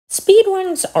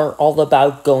Speedruns are all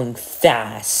about going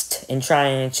fast and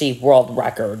trying to achieve world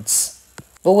records.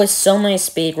 But with so many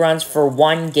speedruns for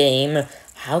one game,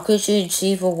 how could you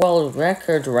achieve a world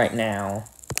record right now?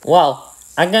 Well,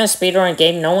 I'm gonna speedrun a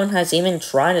game no one has even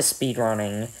tried a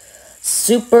speedrunning.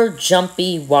 Super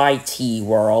Jumpy YT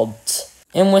World.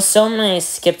 And with so many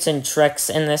skips and tricks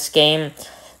in this game,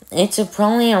 it's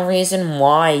probably a reason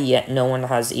why no one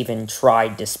has even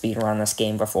tried to speedrun this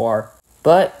game before.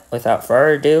 But, without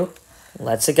further ado,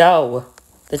 let's go.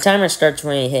 The timer starts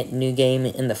when you hit new game,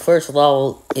 and the first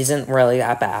level isn't really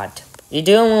that bad. You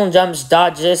do little jumps,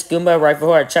 dodge this Goomba right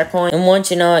before a checkpoint, and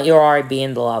once you know it, you'll already be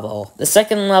in the level. The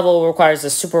second level requires a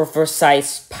super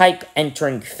precise pipe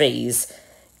entering phase,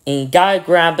 and you gotta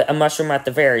grab a mushroom at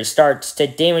the very start to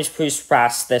damage boost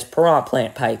past this piranha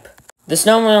plant pipe. There's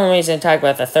no real reason to talk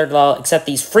about the third level except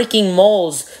these freaking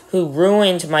moles who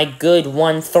ruined my good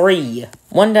 1-3.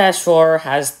 1-4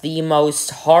 has the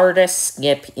most hardest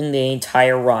skip in the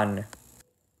entire run.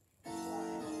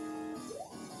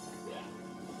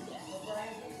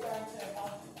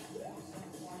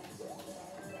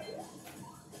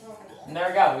 And there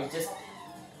we go, we just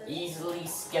easily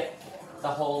skipped the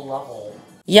whole level.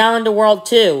 Yeah, Underworld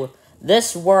 2.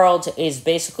 This world is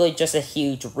basically just a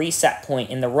huge reset point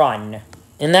in the run.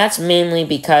 And that's mainly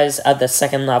because of the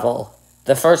second level,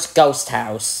 the first ghost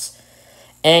house.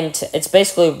 And it's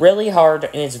basically really hard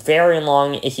and it's very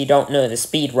long if you don't know the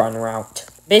speedrun route.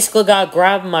 Basically gotta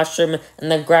grab a mushroom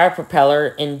and then grab a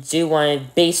propeller and do one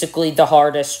of basically the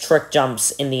hardest trick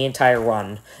jumps in the entire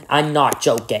run. I'm not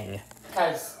joking.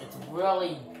 Because it's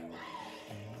really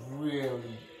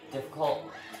difficult.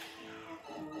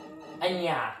 And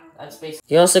yeah.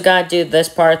 You also gotta do this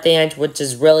part at the end, which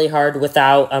is really hard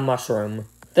without a mushroom.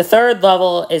 The third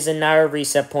level is another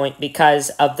reset point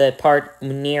because of the part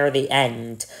near the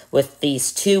end with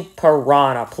these two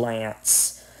piranha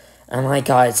plants. Oh my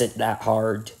god, is it that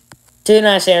hard?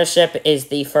 Tuna's Airship is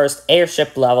the first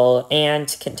airship level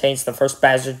and contains the first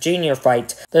Bowser Jr.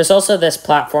 fight. There's also this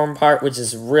platform part which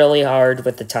is really hard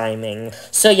with the timing.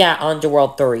 So yeah,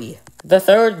 Underworld 3. The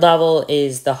third level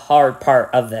is the hard part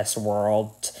of this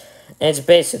world. It's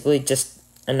basically just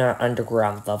an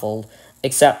underground level,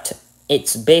 except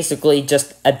it's basically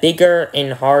just a bigger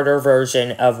and harder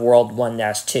version of World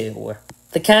 1-2.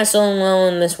 The castle level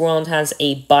in this world has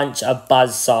a bunch of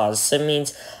buzzsaws, so it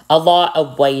means a lot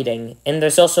of waiting. And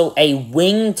there's also a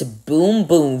winged boom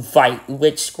boom fight,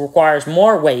 which requires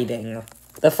more waiting.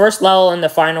 The first level in the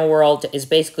final world is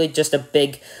basically just a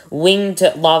big winged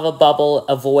lava bubble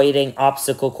avoiding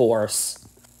obstacle course.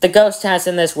 The ghost house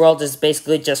in this world is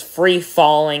basically just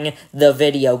free-falling the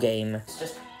video game. It's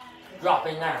just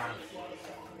dropping down.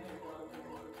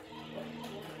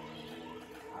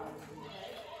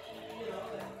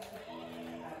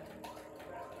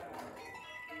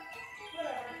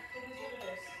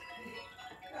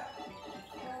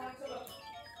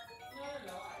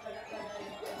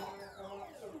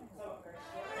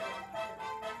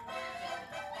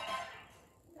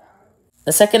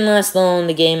 The second last level in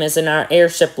the game is in our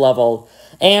airship level,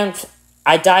 and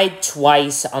I died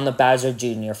twice on the Bowser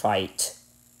Jr. fight.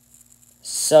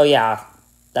 So yeah,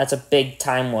 that's a big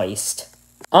time waste.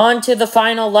 On to the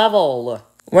final level,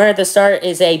 where at the start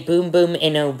is a Boom Boom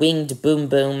and a Winged Boom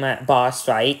Boom boss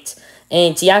fight,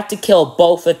 and you have to kill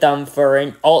both of them for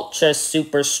an ultra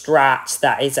super strat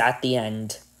that is at the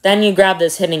end. Then you grab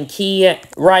this hidden key,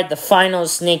 ride the final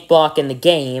snake block in the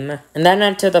game, and then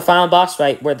enter the final boss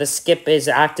fight where the skip is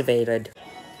activated.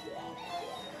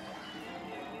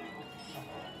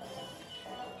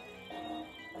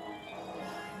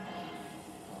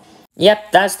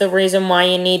 Yep, that's the reason why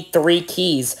you need 3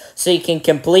 keys, so you can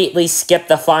completely skip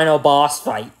the final boss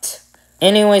fight.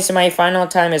 Anyways, my final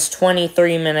time is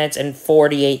 23 minutes and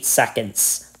 48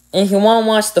 seconds. If you want to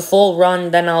watch the full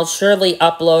run, then I'll surely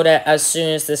upload it as soon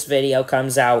as this video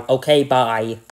comes out. Okay, bye.